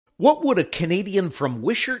What would a Canadian from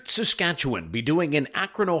Wishart, Saskatchewan be doing in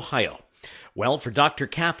Akron, Ohio? Well, for Dr.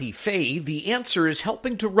 Cathy Faye, the answer is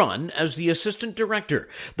helping to run, as the Assistant Director,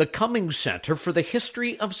 the Cummings Centre for the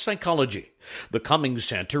History of Psychology. The Cummings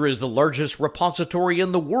Centre is the largest repository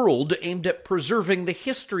in the world aimed at preserving the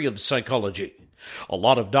history of psychology. A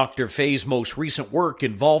lot of Dr. Faye's most recent work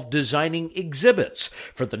involved designing exhibits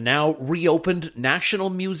for the now reopened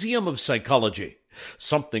National Museum of Psychology.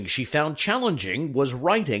 Something she found challenging was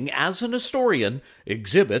writing, as an historian,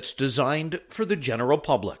 exhibits designed for the general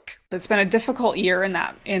public. It's been a difficult year in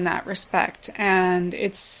that respect, and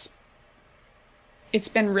it's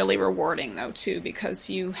been really rewarding though too, because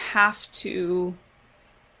you have to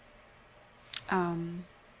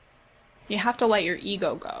let your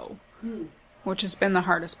ego go, which has been the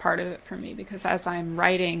hardest part of it for me, because as I'm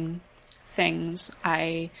writing things,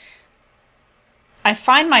 I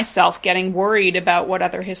find myself getting worried about what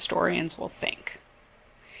other historians will think.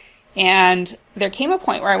 And there came a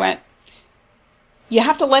point where I went, you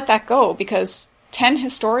have to let that go, because 10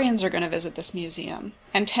 historians are going to visit this museum,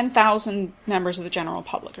 and 10,000 members of the general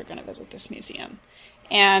public are going to visit this museum.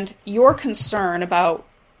 And your concern about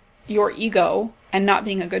your ego and not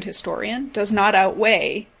being a good historian does not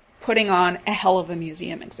outweigh putting on a hell of a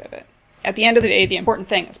museum exhibit. At the end of the day, the important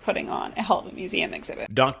thing is putting on a hell of a museum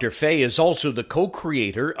exhibit. Dr. Faye is also the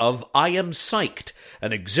co-creator of I Am Psyched,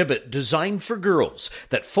 an exhibit designed for girls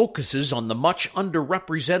that focuses on the much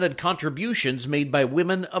underrepresented contributions made by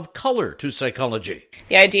women of color to psychology.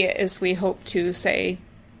 The idea is we hope to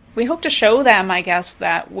show them, I guess,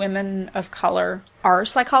 that women of color are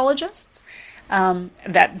psychologists,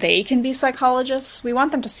 that they can be psychologists. We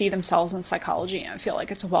want them to see themselves in psychology and feel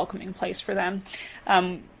like it's a welcoming place for them.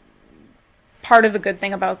 Part of the good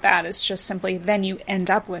thing about that is just simply then you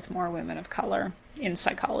end up with more women of color in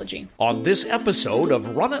psychology. On this episode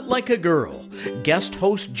of Run It Like a Girl, guest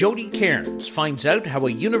host Jody Cairns finds out how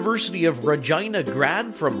a University of Regina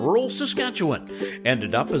grad from rural Saskatchewan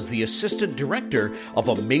ended up as the assistant director of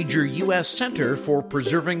a major U.S. center for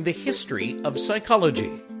preserving the history of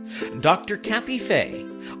psychology. Dr. Cathy Faye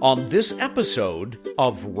on this episode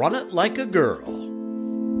of Run It Like a Girl.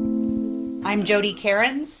 I'm Jody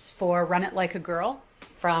Cairns for Run It Like a Girl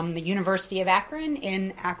from the University of Akron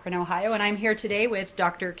in Akron, Ohio, and I'm here today with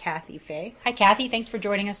Dr. Cathy Faye. Hi, Cathy. Thanks for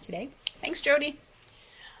joining us today. Thanks, Jody.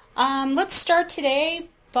 Let's start today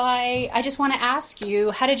by, I just want to ask you,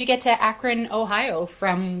 how did you get to Akron, Ohio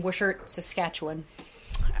from Wishart, Saskatchewan?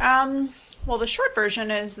 Well, the short version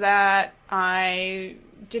is that I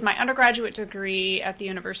did my undergraduate degree at the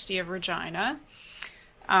University of Regina,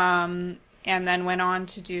 and then went on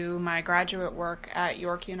to do my graduate work at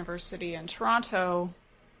York University in Toronto.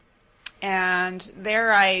 And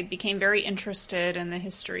there I became very interested in the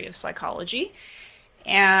history of psychology.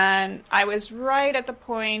 And I was right at the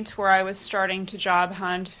point where I was starting to job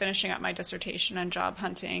hunt, finishing up my dissertation and job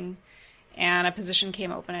hunting, and a position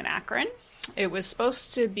came open in Akron. It was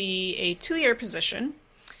supposed to be a 2-year position.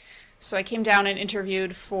 So I came down and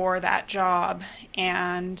interviewed for that job,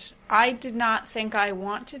 and I did not think I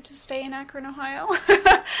wanted to stay in Akron, Ohio.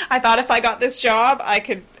 I thought if I got this job, I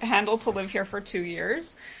could handle to live here for 2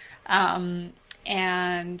 years. And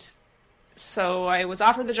so I was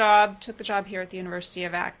offered the job, took the job here at the University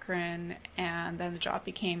of Akron, and then the job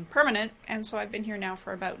became permanent. And so I've been here now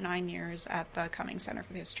for about 9 years at the Cummings Centre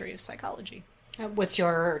for the History of Psychology. What's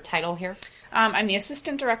your title here? I'm the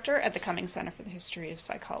Assistant Director at the Cummings Centre for the History of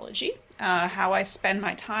Psychology. How I spend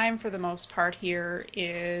my time for the most part here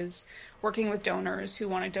is working with donors who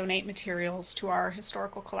want to donate materials to our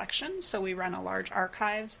historical collection. So we run a large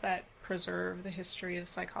archives that preserve the history of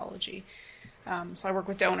psychology. So I work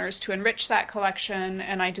with donors to enrich that collection,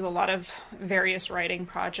 and I do a lot of various writing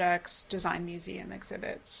projects, design museum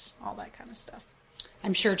exhibits, all that kind of stuff.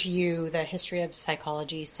 I'm sure to you the history of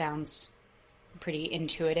psychology sounds pretty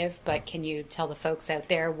intuitive, but can you tell the folks out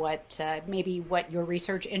there what your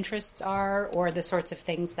research interests are, or the sorts of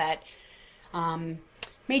things that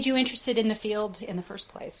made you interested in the field in the first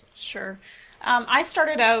place? Sure. I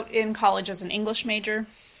started out in college as an English major,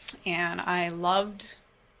 and I loved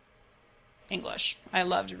English. I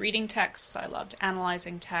loved reading texts. I loved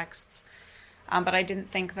analyzing texts, but I didn't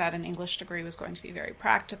think that an English degree was going to be very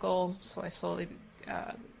practical, so I slowly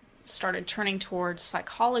started turning towards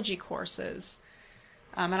psychology courses.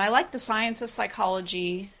 And I liked the science of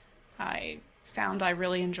psychology. I found I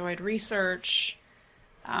really enjoyed research,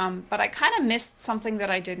 but I kind of missed something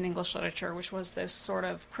that I did in English literature, which was this sort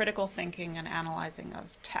of critical thinking and analyzing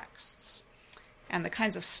of texts and the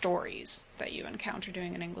kinds of stories that you encounter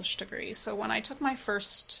doing an English degree. So when I took my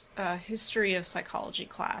first history of psychology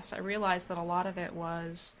class, I realized that a lot of it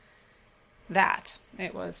was that.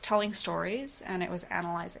 It was telling stories, and it was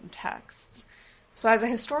analyzing texts. So as a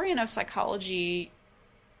historian of psychology,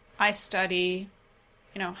 I study,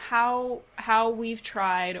 how we've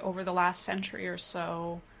tried over the last century or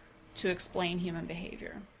so to explain human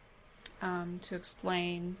behavior, to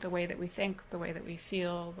explain the way that we think, the way that we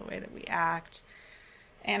feel, the way that we act.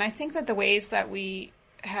 And I think that the ways that we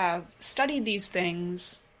have studied these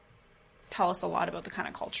things tell us a lot about the kind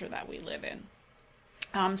of culture that we live in.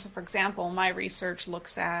 So, for example, my research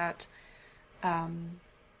looks at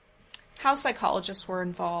how psychologists were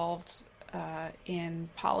involved in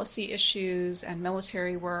policy issues and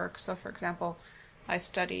military work. So, for example, I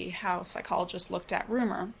study how psychologists looked at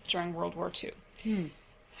rumor during World War II,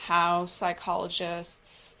 how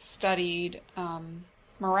psychologists studied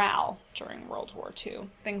morale during World War II,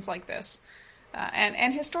 things like this.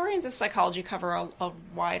 And historians of psychology cover a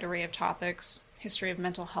wide array of topics: history of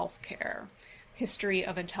mental health care, history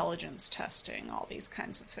of intelligence testing, all these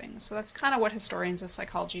kinds of things. So that's kind of what historians of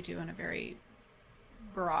psychology do in a very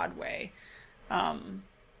broad way.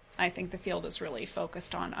 I think the field is really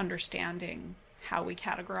focused on understanding how we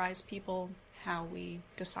categorize people, how we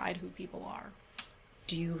decide who people are.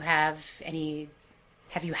 Do you have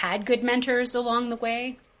you had good mentors along the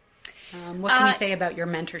way? What can you say about your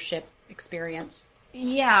mentorship experience?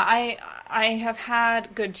 Yeah, I have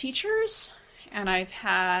had good teachers, and I've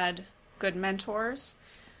had good mentors.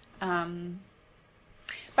 But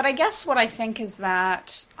I guess what I think is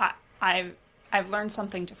that I've learned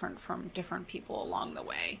something different from different people along the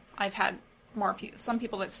way. I've had some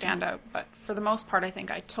people that stand out, but for the most part, I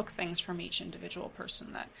think I took things from each individual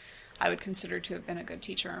person that I would consider to have been a good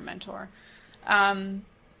teacher or mentor.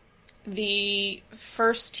 The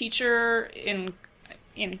first teacher in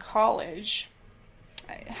college,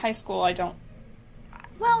 high school,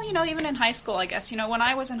 even in high school, I guess, when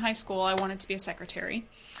I was in high school, I wanted to be a secretary.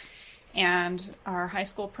 And our high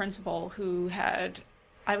school principal,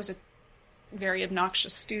 I was a very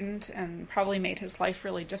obnoxious student and probably made his life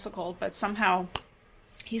really difficult, but somehow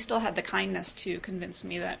he still had the kindness to convince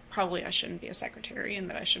me that probably I shouldn't be a secretary and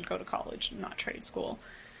that I should go to college and not trade school.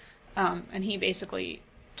 And he basically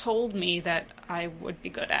told me that I would be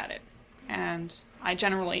good at it. And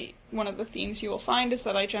one of the themes you will find is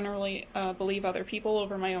that I generally believe other people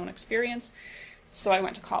over my own experience. So I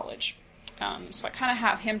went to college. So I kind of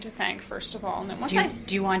have him to thank, first of all. And then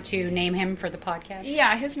do you want to name him for the podcast?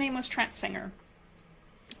 Yeah, his name was Trent Singer.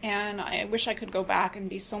 And I wish I could go back and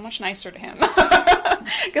be so much nicer to him.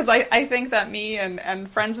 Because I think that me and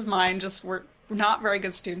friends of mine just were not very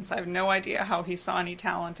good students. I have no idea how he saw any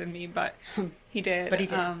talent in me, but he did. But he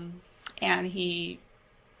did. And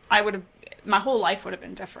my whole life would have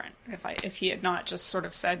been different if he had not just sort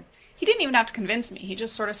of said, he didn't even have to convince me. He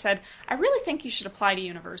just sort of said, I really think you should apply to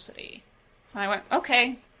university. And I went,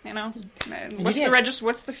 okay,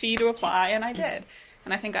 what's the fee to apply? And I did.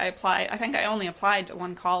 And I think I applied. I think I only applied to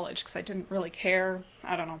one college because I didn't really care.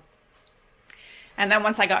 I don't know. And then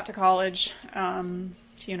once I got to college, to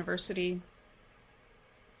university,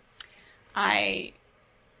 Bonnie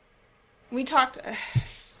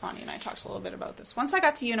and I talked a little bit about this. Once I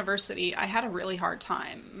got to university, I had a really hard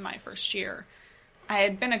time my first year. I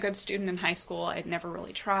had been a good student in high school. I had never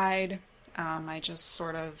really tried. I just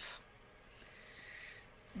sort of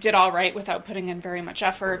did all right without putting in very much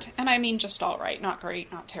effort. And I mean just all right, not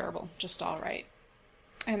great, not terrible, just all right.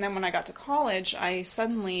 And then when I got to college, I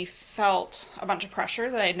suddenly felt a bunch of pressure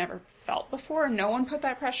that I had never felt before. No one put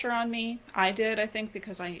that pressure on me. I did, I think,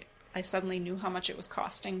 because I suddenly knew how much it was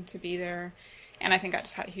costing to be there. And I think I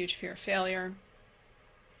just had a huge fear of failure.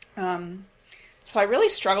 So I really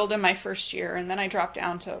struggled in my first year, and then I dropped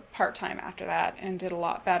down to part-time after that and did a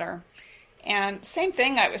lot better. And same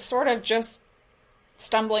thing, I was sort of just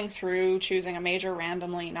stumbling through, choosing a major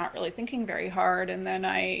randomly, not really thinking very hard. And then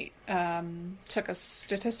I took a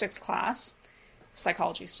statistics class,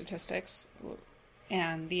 psychology statistics,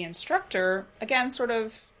 and the instructor, again, sort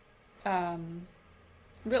of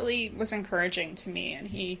really was encouraging to me, and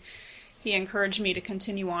he encouraged me to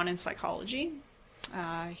continue on in psychology.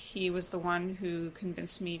 He was the one who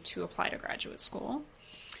convinced me to apply to graduate school.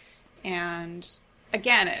 And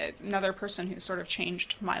again, another person who sort of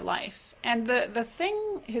changed my life. And the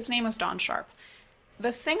thing, his name was Don Sharp.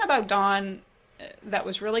 The thing about Don that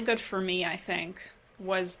was really good for me, I think,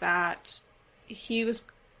 was that he was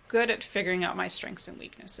good at figuring out my strengths and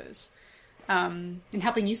weaknesses. And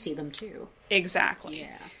helping you see them too. Exactly.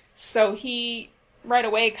 Yeah. So he right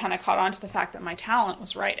away kind of caught on to the fact that my talent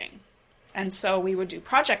was writing. And so we would do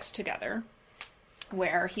projects together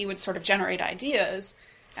where he would sort of generate ideas,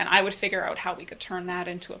 and I would figure out how we could turn that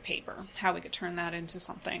into a paper, how we could turn that into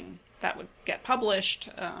something that would get published.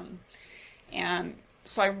 And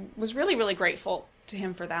so I was really, really grateful to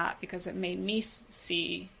him for that, because it made me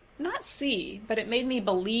but it made me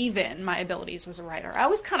believe in my abilities as a writer. I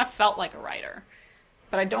always kind of felt like a writer,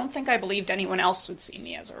 but I don't think I believed anyone else would see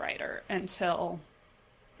me as a writer until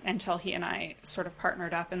he and I sort of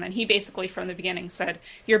partnered up. And then he basically from the beginning said,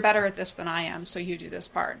 you're better at this than I am, so you do this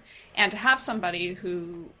part. And to have somebody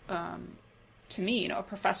who, to me, a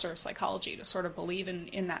professor of psychology, to sort of believe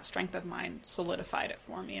in that strength of mine solidified it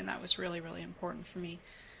for me. And that was really, really important for me,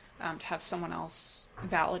 to have someone else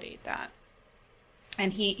validate that.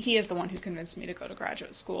 And he is the one who convinced me to go to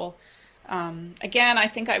graduate school. Again, I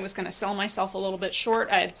think I was going to sell myself a little bit short.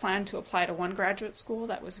 I had planned to apply to one graduate school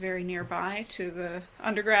that was very nearby to the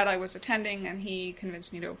undergrad I was attending, and he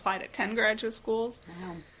convinced me to apply to 10 graduate schools.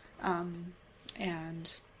 Wow.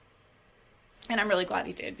 And I'm really glad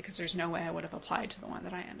he did, because there's no way I would have applied to the one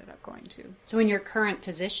that I ended up going to. So in your current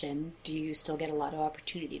position, do you still get a lot of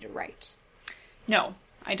opportunity to write? No,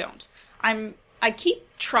 I don't. I keep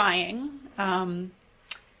trying.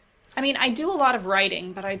 I do a lot of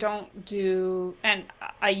writing, but I don't do, and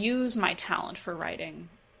I use my talent for writing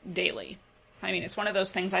daily. It's one of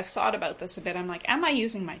those things, I've thought about this a bit. I'm like, am I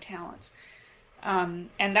using my talents? And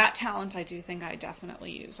that talent I do think I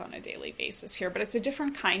definitely use on a daily basis here, but it's a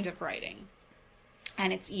different kind of writing,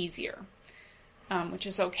 and it's easier, which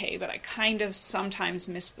is okay, but I kind of sometimes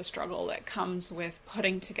miss the struggle that comes with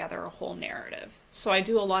putting together a whole narrative. So I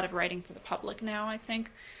do a lot of writing for the public now, I think.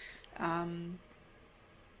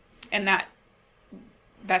 And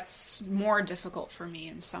that's more difficult for me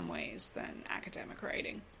in some ways than academic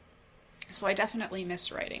writing. So I definitely miss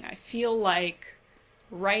writing. I feel like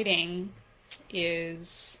writing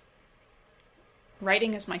is my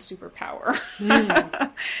superpower.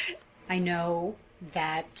 I know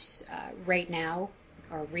that right now,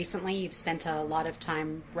 or recently, you've spent a lot of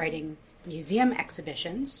time writing museum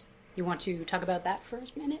exhibitions. You want to talk about that for a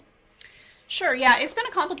minute? Sure, yeah. It's been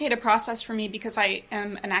a complicated process for me because I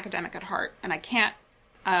am an academic at heart, and I can't,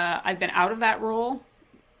 I've been out of that role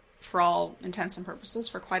for all intents and purposes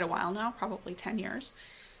for quite a while now, probably 10 years.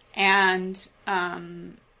 And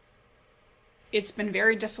it's been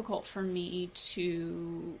very difficult for me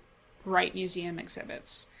to write museum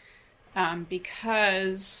exhibits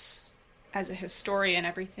because as a historian,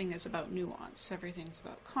 everything is about nuance, everything's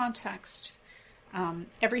about context.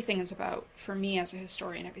 Everything is about, for me as a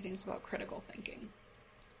historian, everything is about critical thinking.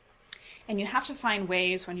 And you have to find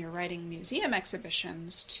ways when you're writing museum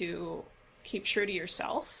exhibitions to keep true to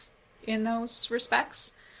yourself in those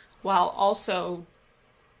respects, while also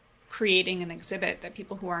creating an exhibit that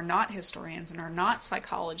people who are not historians and are not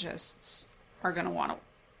psychologists are going to want to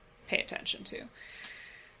pay attention to.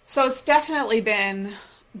 So it's definitely been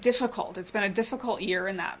difficult. It's been a difficult year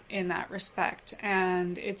in that respect,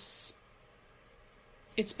 and it's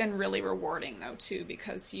been really rewarding, though, too,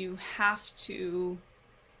 because you have to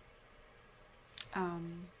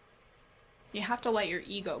let your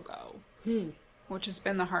ego go, which has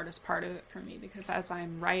been the hardest part of it for me, because as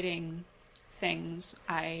I'm writing things,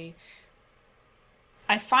 I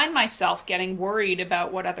find myself getting worried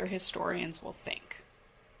about what other historians will think.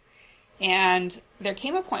 And there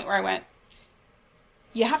came a point where I went,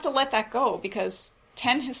 you have to let that go, because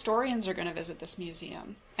 10 historians are going to visit this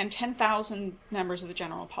museum, and 10,000 members of the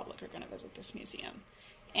general public are going to visit this museum.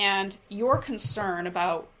 And your concern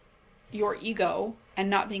about your ego and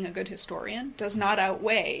not being a good historian does not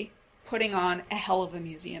outweigh putting on a hell of a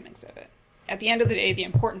museum exhibit. At the end of the day, the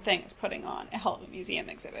important thing is putting on a hell of a museum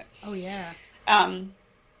exhibit. Oh, yeah.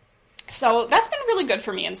 So that's been really good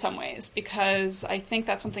for me in some ways, because I think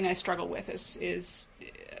that's something I struggle with is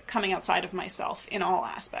coming outside of myself in all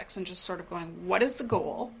aspects and just sort of going, what is the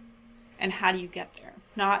goal and how do you get there?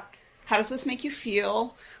 Not how does this make you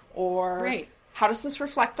feel, or how does this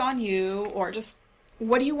reflect on you, or just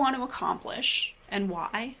what do you want to accomplish and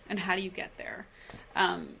why and how do you get there?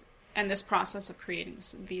 And this process of creating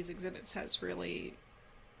these exhibits has really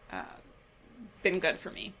been good for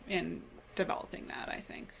me in developing that, I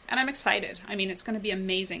think. And I'm excited. It's going to be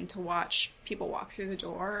amazing to watch people walk through the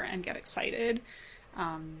door and get excited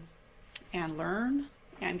and learn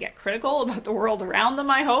and get critical about the world around them,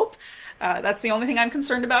 I hope. That's the only thing I'm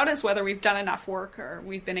concerned about, is whether we've done enough work or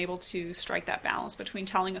we've been able to strike that balance between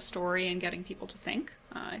telling a story and getting people to think.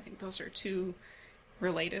 I think those are two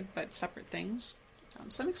related but separate things.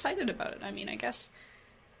 So I'm excited about it. I guess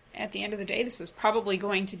at the end of the day, this is probably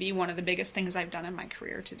going to be one of the biggest things I've done in my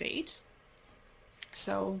career to date.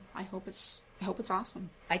 So I hope it's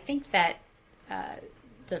awesome. I think that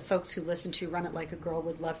the folks who listen to Run It Like a Girl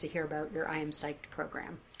would love to hear about your I Am Psyched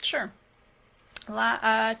program. Sure. 2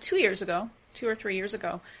 or 3 years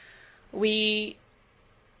ago, we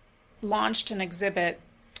launched an exhibit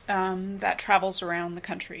that travels around the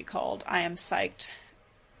country called I Am Psyched.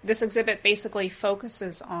 This exhibit basically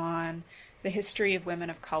focuses on the history of women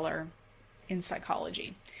of color in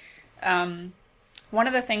psychology. One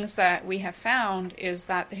of the things that we have found is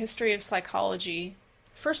that the history of psychology,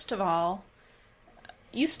 first of all,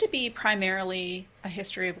 used to be primarily a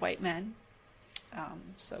history of white men.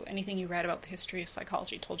 So anything you read about the history of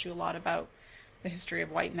psychology told you a lot about the history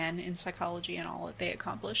of white men in psychology and all that they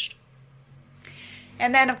accomplished.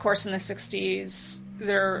 And then, of course, in the 60s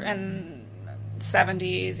and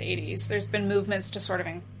 70s, 80s, there's been movements to sort of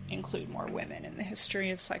include more women in the history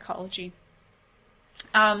of psychology.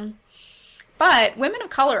 But women of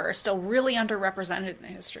color are still really underrepresented in the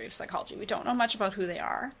history of psychology. We don't know much about who they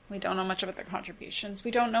are. We don't know much about their contributions.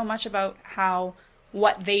 We don't know much about how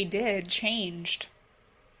what they did changed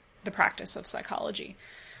the practice of psychology.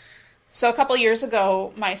 So a couple years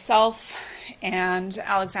ago, myself and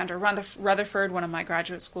Alexandra Rutherford, one of my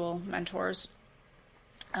graduate school mentors,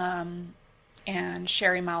 and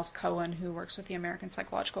Sherry Miles Cohen, who works with the American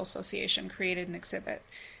Psychological Association, created an exhibit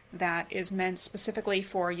that is meant specifically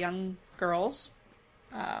for young girls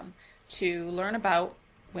to learn about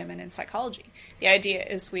women in psychology. The idea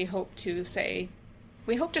is we hope to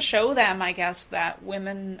show them, I guess, that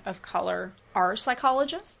women of color are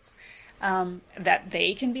psychologists, that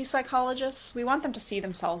they can be psychologists. We want them to see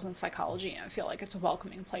themselves in psychology and feel like it's a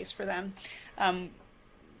welcoming place for them.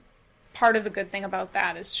 Part of the good thing about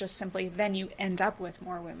that is just simply then you end up with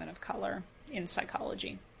more women of color in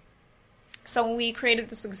psychology. So we created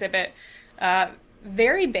this exhibit,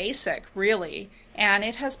 very basic, really, and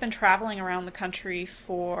it has been traveling around the country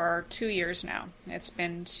for 2 years now. It's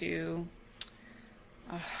been to,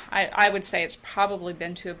 I would say it's probably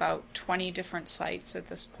been to about 20 different sites at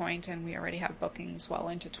this point, and we already have bookings well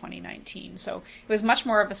into 2019. So it was much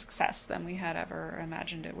more of a success than we had ever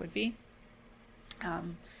imagined it would be.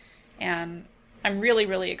 And I'm really,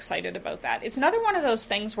 really excited about that. It's another one of those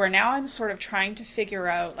things where now I'm sort of trying to figure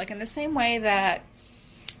out, like in the same way that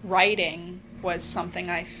writing was something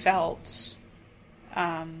I felt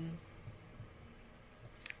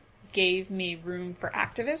gave me room for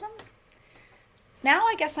activism. Now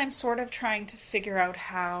I guess I'm sort of trying to figure out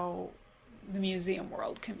how the museum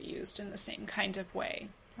world can be used in the same kind of way,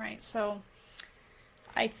 right? So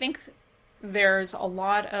I think there's a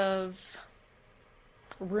lot of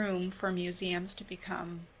room for museums to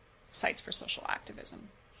become sites for social activism.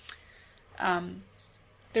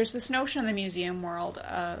 There's this notion in the museum world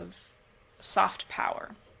of soft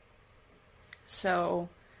power. So,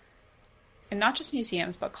 and not just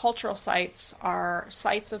museums, but cultural sites are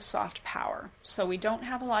sites of soft power. So we don't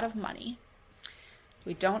have a lot of money.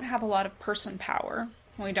 We don't have a lot of person power.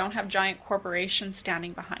 We don't have giant corporations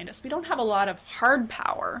standing behind us. We don't have a lot of hard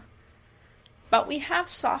power, but we have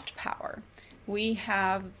soft power. We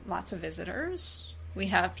have lots of visitors. We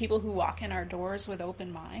have people who walk in our doors with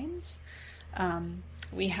open minds.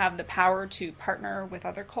 We have the power to partner with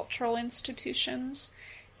other cultural institutions.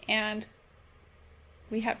 And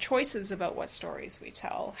we have choices about what stories we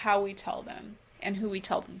tell, how we tell them, and who we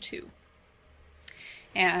tell them to.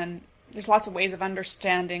 And there's lots of ways of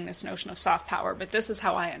understanding this notion of soft power, but this is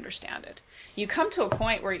how I understand it. You come to a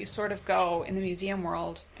point where you sort of go in the museum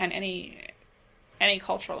world and any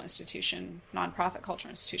cultural institution, nonprofit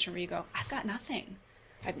cultural institution, where you go, I've got nothing.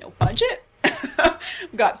 I have no budget.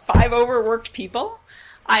 I've got 5 overworked people.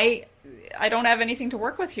 I don't have anything to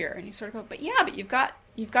work with here. And you sort of go, but you've got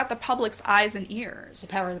the public's eyes and ears.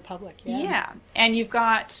 The power of the public, yeah. Yeah, and you've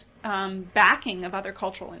got backing of other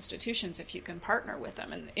cultural institutions if you can partner with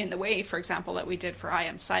them. And in the way, for example, that we did for I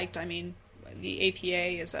Am Psyched, I mean, the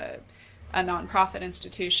APA is a nonprofit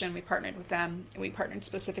institution. We partnered with them. We partnered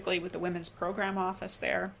specifically with the Women's Program Office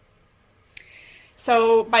there.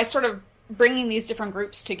 So by sort of bringing these different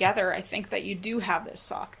groups together, I think that you do have this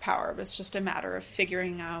soft power, but it's just a matter of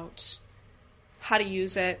figuring out how to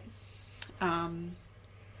use it, and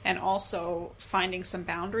also finding some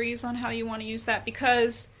boundaries on how you want to use that,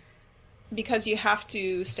 because you have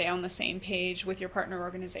to stay on the same page with your partner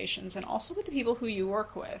organizations and also with the people who you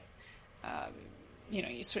work with.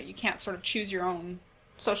 You can't sort of choose your own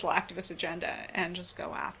social activist agenda and just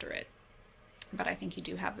go after it. But I think you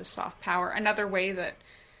do have this soft power. Another way that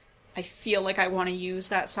I feel like I want to use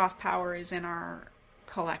that soft power is in our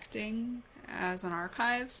collecting as an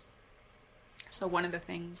archives. So one of the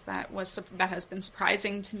things that has been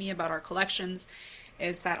surprising to me about our collections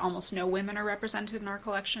is that almost no women are represented in our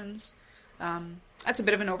collections. That's a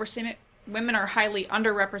bit of an overstatement. Women are highly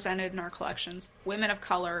underrepresented in our collections. Women of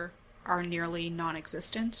color are nearly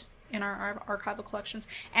non-existent in our archival collections.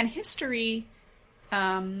 And history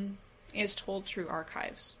is told through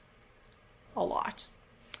archives. a lot.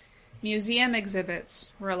 Museum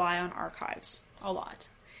exhibits rely on archives a lot.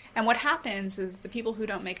 And what happens is the people who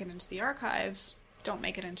don't make it into the archives don't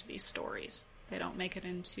make it into these stories. They don't make it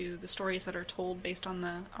into the stories that are told based on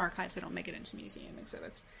the archives. They don't make it into museum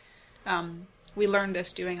exhibits. We learned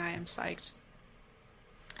this doing I Am Psyched.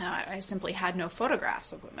 I simply had no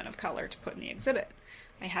photographs of women of color to put in the exhibit.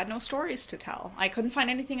 I had no stories to tell. I couldn't find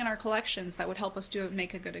anything in our collections that would help us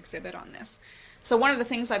make a good exhibit on this. So one of the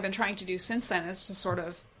things I've been trying to do since then is to sort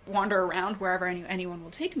of wander around wherever anyone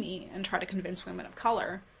will take me and try to convince women of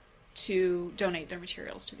color to donate their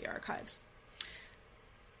materials to the archives.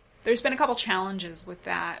 There's been a couple challenges with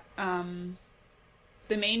that.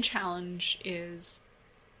 The main challenge is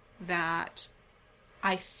that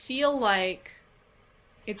I feel like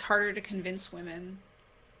it's harder to convince women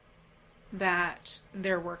that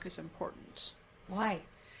their work is important. Why?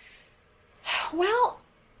 Well,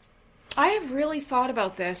 I have really thought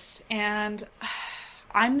about this, and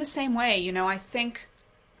I'm the same way. I think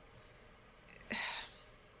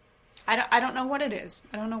I don't know what it is.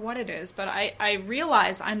 But I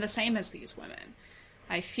realize I'm the same as these women.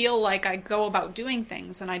 I feel like I go about doing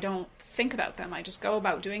things and I don't think about them. I just go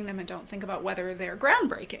about doing them and don't think about whether they're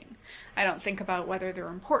groundbreaking. I don't think about whether they're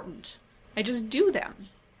important. I just do them,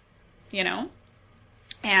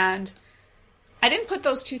 And I didn't put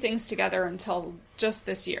those two things together until just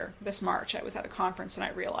this year, this March. I was at a conference and I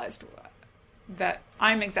realized that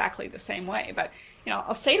I'm exactly the same way. But,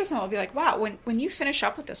 I'll say to someone, I'll be like, wow, when you finish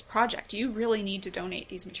up with this project, you really need to donate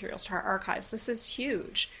these materials to our archives. This is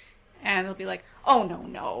huge. And they'll be like, oh,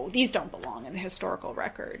 no, these don't belong in the historical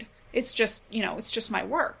record. It's just, it's just my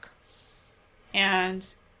work. And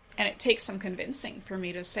it takes some convincing for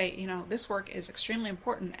me to say, this work is extremely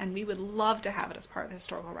important and we would love to have it as part of the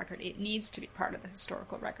historical record. It needs to be part of the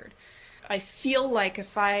historical record. I feel like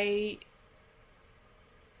if I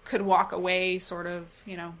could walk away sort of,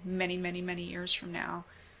 many, many, many years from now,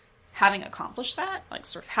 having accomplished that, like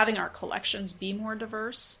sort of having our collections be more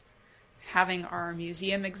diverse, having our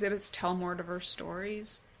museum exhibits tell more diverse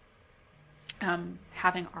stories,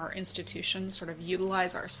 having our institutions sort of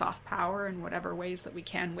utilize our soft power in whatever ways that we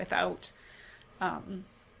can without,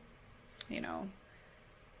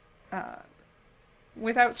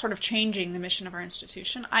 without sort of changing the mission of our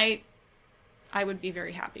institution, I would be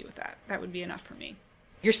very happy with that. That would be enough for me.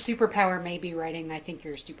 Your superpower may be writing. I think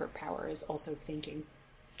your superpower is also thinking.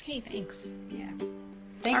 Hey, thanks. Yeah.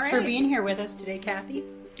 Thanks for being here with us today, Cathy.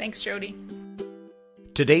 Thanks, Jody.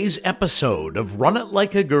 Today's episode of Run It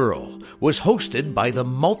Like a Girl was hosted by the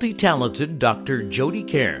multi-talented Dr. Jody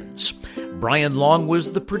Cairns. Brian Long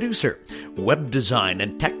was the producer. Web design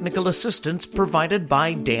and technical assistance provided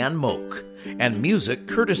by Dan Moak. And music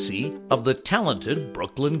courtesy of the talented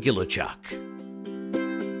Brooklyn Gillichuk.